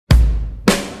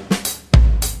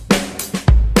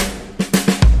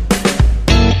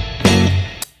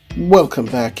Welcome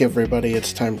back, everybody.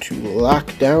 It's time to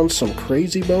lock down some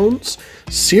Crazy Bones.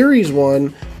 Series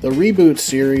 1, the reboot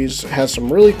series, has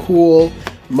some really cool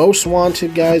most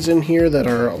wanted guys in here that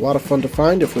are a lot of fun to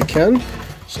find if we can.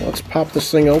 So let's pop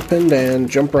this thing open and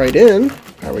jump right in.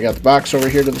 Alright, we got the box over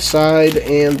here to the side,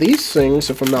 and these things,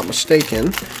 if I'm not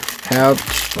mistaken, have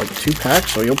like 2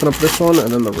 packs. So you open up this one, and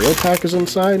then the real pack is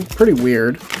inside. Pretty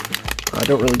weird. I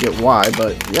don't really get why,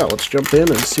 but yeah, let's jump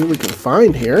in and see what we can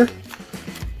find here.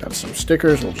 Got some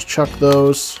stickers, we'll just chuck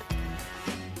those.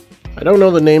 I don't know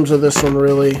the names of this one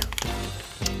really,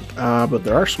 but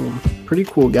there are some pretty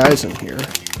cool guys in here.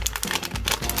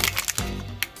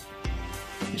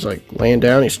 He's like laying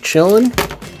down, he's chilling.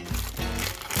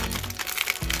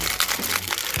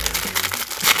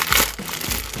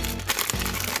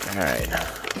 Alright.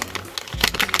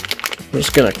 I'm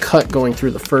just gonna cut going through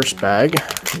the first bag,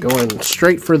 going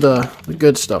straight for the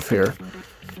good stuff here.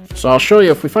 So I'll show you,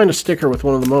 if we find a sticker with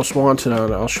one of the most wanted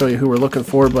on it, I'll show you who we're looking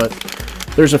for, but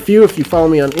there's a few. If you follow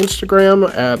me on Instagram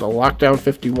at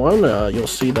lockdown51, you'll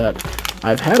see that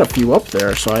I've had a few up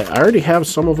there, so I already have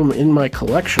some of them in my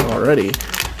collection already,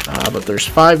 but there's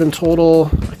 5 in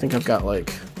total. I think I've got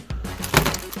like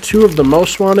 2 of the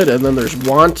most wanted, and then there's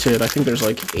wanted. I think there's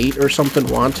like 8 or something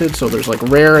wanted, so there's like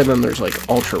rare, and then there's like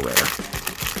ultra rare.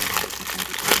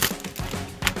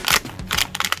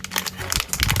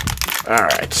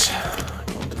 Alright,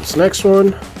 on to this next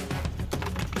one.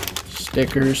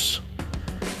 Stickers.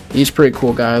 He's a pretty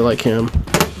cool guy, I like him.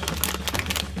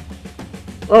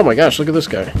 Oh my gosh, look at this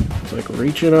guy. He's like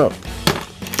reaching up.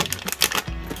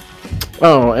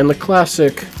 Oh, and the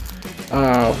classic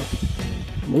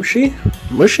Moshi?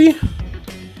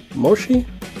 Mosh.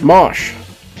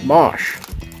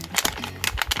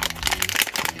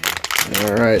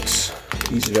 Alright,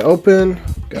 easy to open.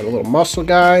 Got a little muscle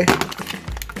guy.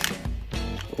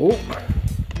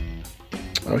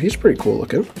 Oh, he's pretty cool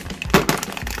looking.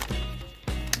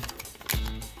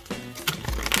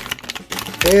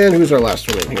 And who's our last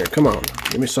one in here? Come on,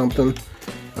 give me something.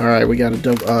 Alright, we got a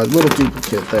little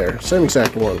duplicate there. Same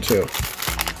exact one, too.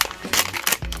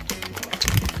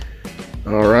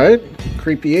 Alright,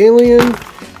 creepy alien.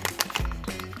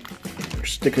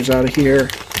 There's stickers out of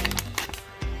here.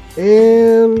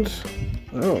 And,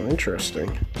 oh,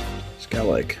 interesting. It's got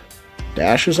like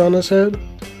dashes on his head.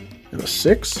 And a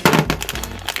 6.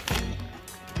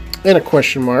 And a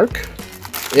question mark.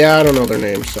 Yeah, I don't know their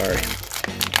names, sorry.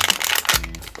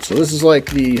 So this is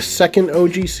like the second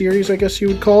OG series, I guess you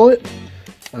would call it.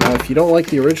 If you don't like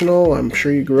the original, I'm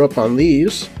sure you grew up on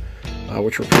these,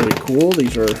 which were pretty cool.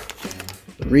 These are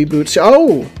the reboots.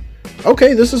 Oh!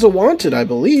 Okay, this is a wanted, I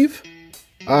believe.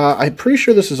 I'm pretty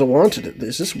sure this is a wanted.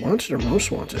 Is this wanted or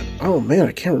most wanted? Oh man,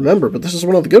 I can't remember, but this is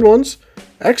one of the good ones.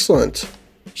 Excellent.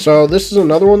 So this is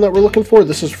another one that we're looking for.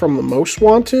 This is from the most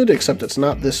wanted, except it's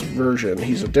not this version.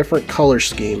 He's a different color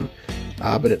scheme,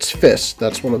 but it's Fist.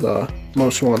 That's one of the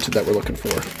most wanted that we're looking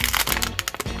for.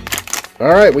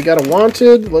 Alright, we got a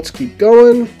wanted. Let's keep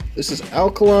going. This is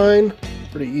Alkaline.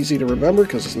 Pretty easy to remember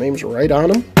because his name's right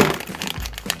on him.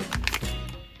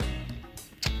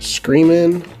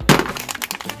 Screamin'.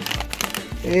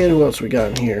 And who else we got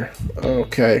in here?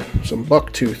 Okay, some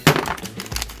Bucktooth.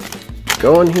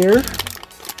 Go in here.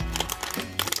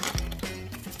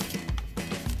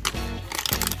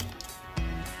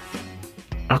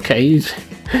 Okay,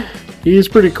 he's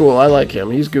pretty cool. I like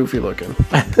him. He's goofy looking.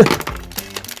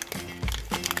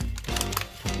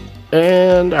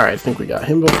 And, alright, I think we got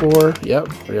him before. Yep,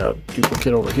 we got a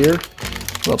duplicate over here.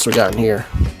 What else we got in here?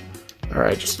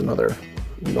 Alright, just another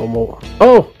normal...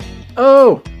 Oh!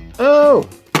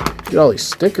 Get all these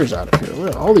stickers out of here.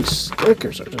 Look, all these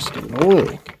stickers are just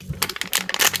annoying.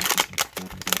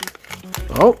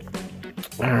 Oh.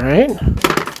 Alright.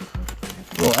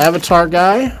 Little avatar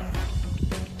guy.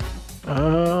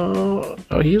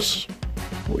 Oh, he's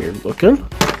weird looking.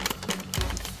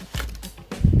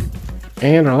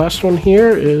 And our last one here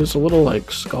is a little like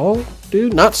skull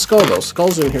dude. Not skull though.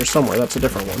 Skull's in here somewhere. That's a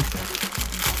different one.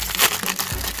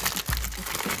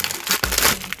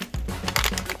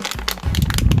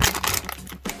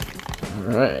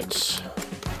 Alright.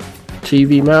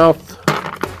 TV mouth.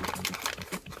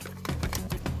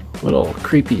 Little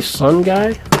creepy sun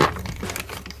guy.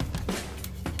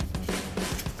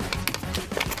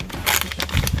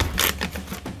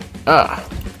 Ah.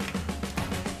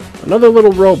 Another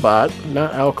little robot.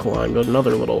 Not Alkaline, but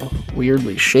another little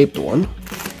weirdly shaped one.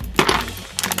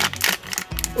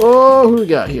 Oh, who we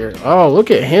got here? Oh,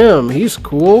 look at him. He's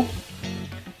cool.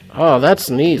 Oh, that's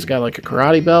neat. He's got like a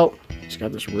karate belt. He's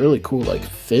got this really cool like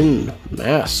fin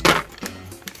mask.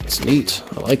 It's neat.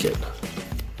 I like it.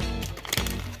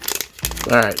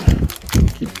 Alright.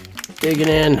 Keep Digging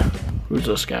in. Who's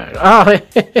this guy? Oh,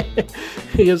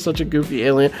 he is such a goofy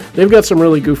alien. They've got some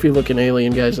really goofy looking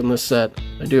alien guys in this set.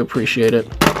 I do appreciate it.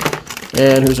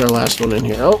 And who's our last one in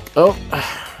here? Oh.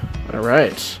 All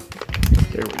right.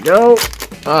 There we go.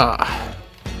 All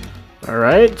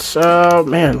right.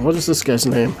 Man, what is this guy's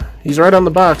name? He's right on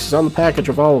the box. He's on the package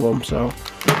of all of them, so.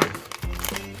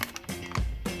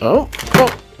 Oh.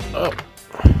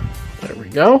 There we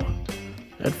go.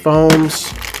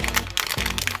 Headphones.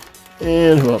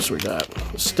 And who else we got?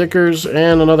 Stickers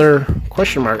and another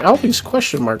question mark. All these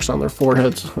question marks on their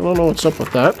foreheads. I don't know what's up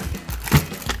with that.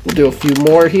 We'll do a few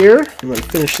more here and then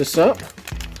finish this up.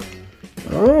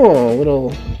 Oh, a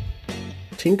little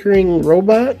tinkering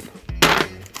robot.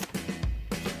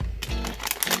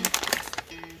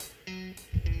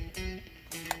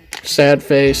 Sad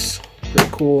face. Pretty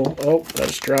cool. Oh, I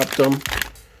just dropped him.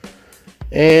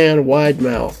 And wide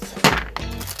mouth.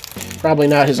 Probably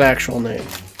not his actual name.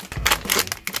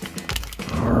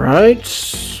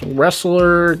 Alright,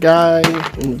 wrestler guy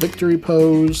in victory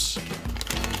pose.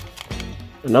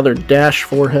 Another dash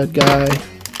forehead guy.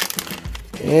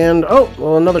 And, oh,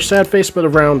 well, another sad face, but a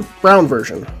brown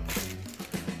version.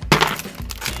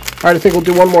 Alright, I think we'll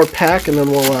do one more pack, and then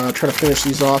we'll try to finish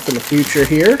these off in the future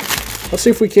here. Let's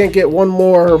see if we can't get one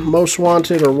more most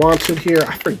wanted or wanted here.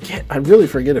 I really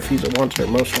forget if he's a wanted or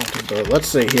most wanted, but let's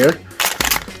see here.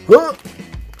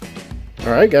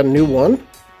 Alright, got a new one.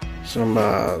 Some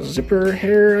zipper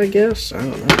hair, I guess. I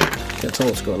don't know. Can't tell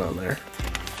what's going on there.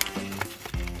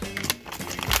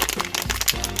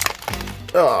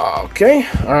 Okay.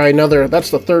 Alright,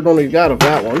 that's the third one we've got of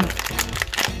that one.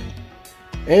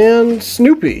 And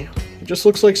Snoopy. It just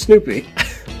looks like Snoopy.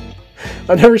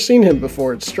 I've never seen him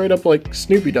before. It's straight up like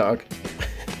Snoopy Dog.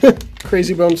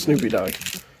 Crazy Bone Snoopy Dog.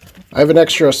 I have an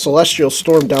extra Celestial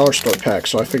Storm Dollar Store pack,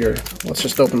 so I figure let's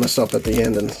just open this up at the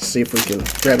end and see if we can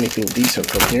grab anything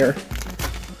decent from here.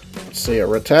 Let's see, a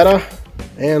Rattata,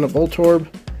 and a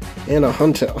Voltorb, and a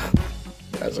Huntail.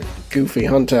 That's a goofy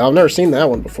Huntail. I've never seen that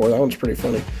one before. That one's pretty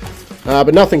funny.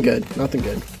 But nothing good. Nothing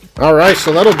good. Alright,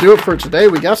 so that'll do it for today.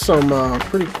 We got some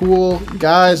pretty cool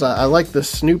guys. I like this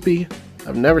Snoopy.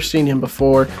 I've never seen him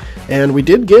before. And we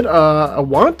did get a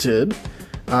Wanted.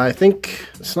 I think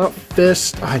it's not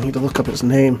Fist. I need to look up his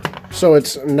name. So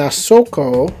it's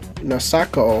Nasako,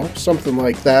 something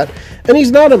like that. And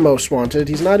he's not a most wanted.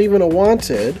 He's not even a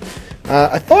wanted.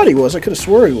 I thought he was. I could have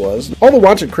swore he was. All the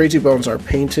wanted Crazy Bones are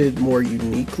painted more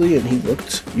uniquely, and he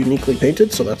looked uniquely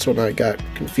painted, so that's when I got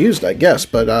confused, I guess.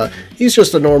 But he's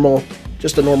just a normal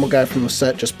guy from the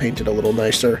set, just painted a little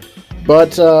nicer.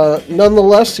 But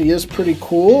nonetheless, he is pretty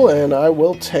cool, and I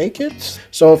will take it.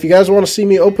 So if you guys want to see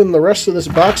me open the rest of this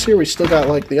box here, we still got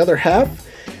like the other half.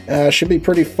 Should be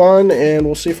pretty fun, and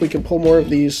we'll see if we can pull more of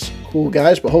these cool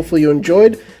guys. But hopefully you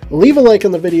enjoyed. Leave a like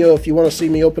on the video if you want to see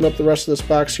me open up the rest of this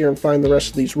box here and find the rest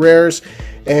of these rares.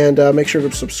 And make sure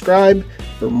to subscribe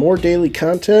for more daily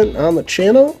content on the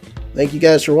channel. Thank you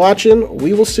guys for watching.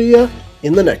 We will see you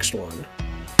in the next one.